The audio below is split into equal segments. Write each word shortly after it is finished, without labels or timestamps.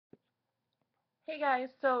Hey guys,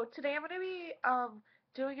 so today I'm going to be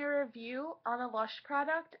doing a review on a Lush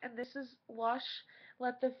product, and this is Lush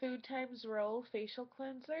Let the Food Times Roll Facial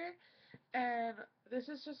Cleanser, and this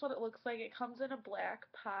is just what it looks like. It comes in a black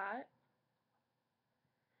pot,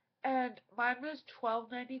 and mine was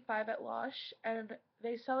 $12.95 at Lush, and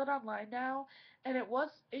they sell it online now, and it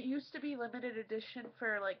used to be limited edition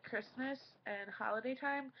for like Christmas and holiday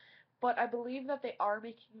time, but I believe that they are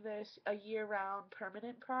making this a year-round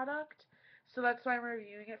permanent product, so that's why I'm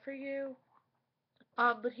reviewing it for you.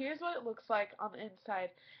 But here's what it looks like on the inside.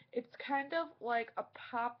 It's kind of like a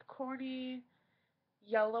popcorny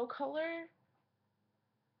yellow color.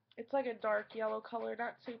 It's like a dark yellow color,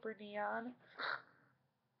 not super neon,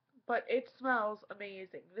 but it smells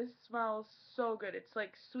amazing. This smells so good. It's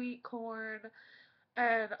like sweet corn,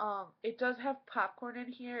 and it does have popcorn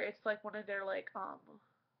in here. It's like one of their like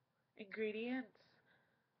ingredients.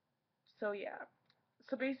 So yeah.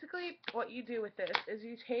 So basically what you do with this is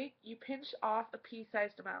you pinch off a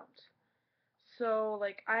pea-sized amount. So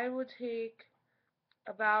like I would take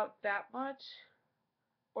about that much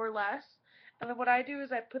or less. And then what I do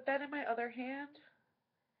is I put that in my other hand,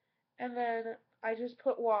 and then I just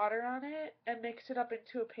put water on it and mix it up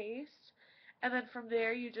into a paste. And then from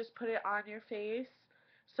there you just put it on your face.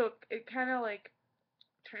 So it kind of like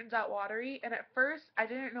turns out watery. And at first I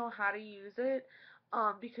didn't know how to use it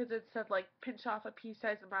because it said like pinch off a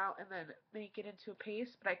pea-sized amount and then make it into a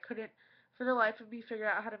paste, but I couldn't for the life of me figure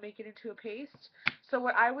out how to make it into a paste. So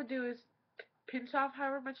what I would do is pinch off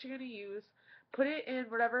however much you're going to use, put it in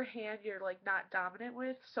whatever hand you're like not dominant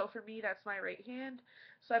with. So for me, that's my right hand.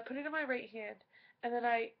 So I put it in my right hand, and then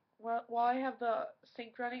while I have the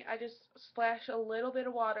sink running, I just splash a little bit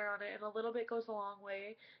of water on it, and a little bit goes a long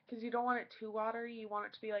way because you don't want it too watery. You want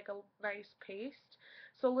it to be like a nice paste.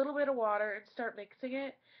 So a little bit of water and start mixing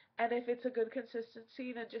it. And if it's a good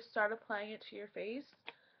consistency, then just start applying it to your face.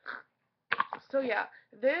 So yeah,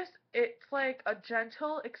 it's like a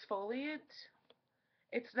gentle exfoliant.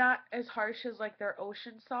 It's not as harsh as like their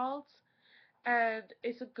ocean salts, and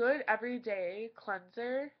it's a good everyday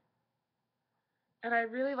cleanser. And I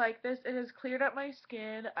really like this. It has cleared up my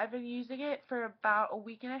skin. I've been using it for about a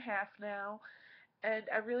week and a half now, and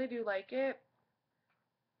I really do like it.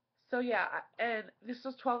 So yeah, and this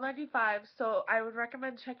was $12.95, so I would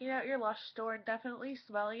recommend checking out your Lush store and definitely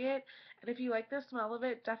smelling it. And if you like the smell of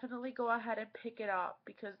it, definitely go ahead and pick it up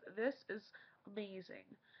because this is amazing.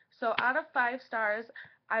 So out of 5 stars,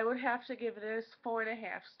 I would have to give this 4.5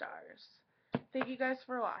 stars. Thank you guys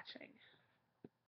for watching.